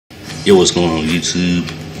Yo, what's going on YouTube?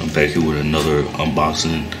 I'm back here with another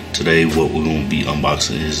unboxing. Today what we're going to be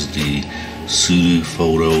unboxing is the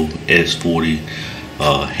SUTEFOTO S40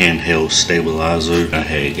 handheld stabilizer. I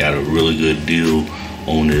had got a really good deal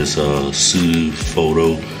on this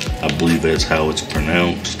SUTEFOTO. I believe that's how it's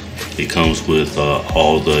pronounced. It comes with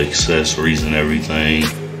all the accessories and everything.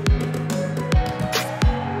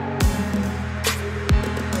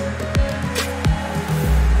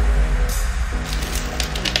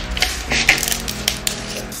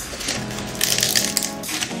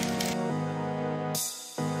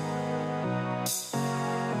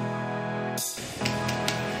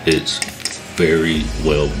 It's very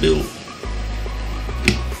well built.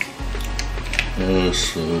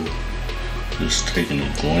 So just taking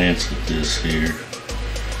a glance at this here.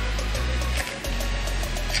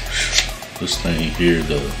 This thing here,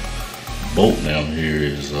 the bolt down here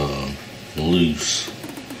is loose.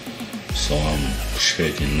 So I'm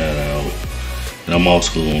checking that out. And I'm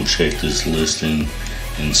also going to check this listing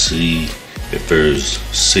and see if there's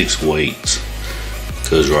 6 weights.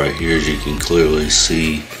 Because right here, as you can clearly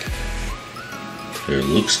see, there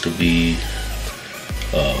looks to be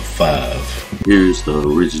 5. Here's the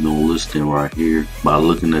original listing right here. By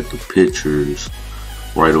looking at the pictures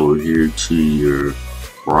right over here to your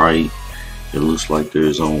right, it looks like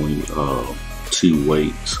there's only 2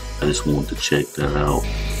 weights. I just wanted to check that out.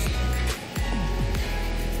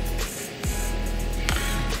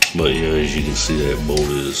 But yeah, as you can see, that bolt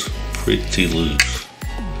is pretty loose.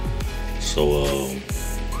 So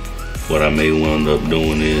what I may wind up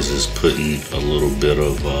doing is putting a little bit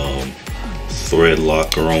of thread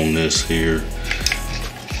locker on this here.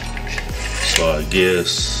 So I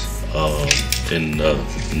guess in the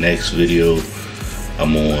next video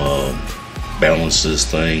I'm gonna balance this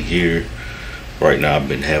thing here. Right now I've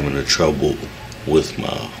been having a trouble with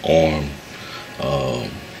my arm.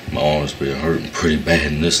 My arm's been hurting pretty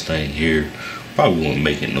bad, and this thing here probably won't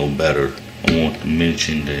make it no better. I want to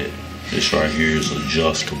mention that this right here is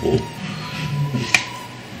adjustable.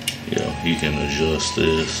 Yeah, you can adjust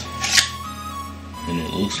this. And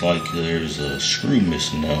it looks like there's a screw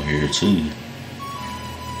missing out here too.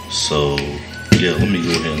 So yeah, let me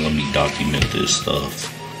go ahead and let me document this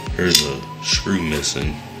stuff. There's a screw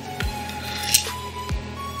missing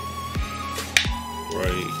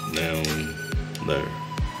right down there.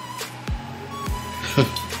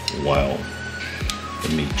 Wow.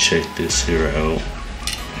 Let me check this here out.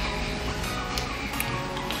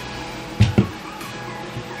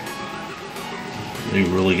 They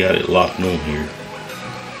really got it locked on here.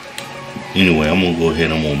 Anyway, I'm gonna go ahead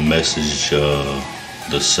and I'm gonna message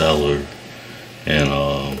the seller, and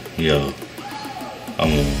yeah,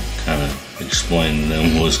 I'm gonna kind of explain to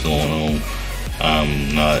them what's going on.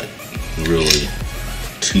 I'm not really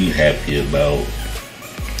too happy about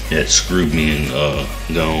that screw being gone.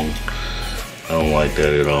 I don't like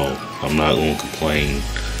that at all. I'm not gonna complain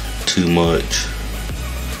too much,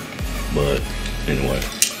 but anyway.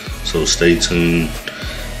 So stay tuned.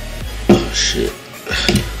 Oh shit.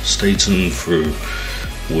 Stay tuned for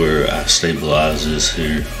where I stabilize this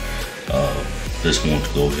here. Just want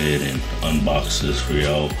to go ahead and unbox this for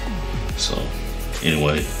y'all. So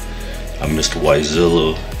anyway, I'm Mr.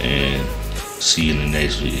 Whitezilla, and see you in the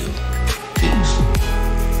next video. Peace.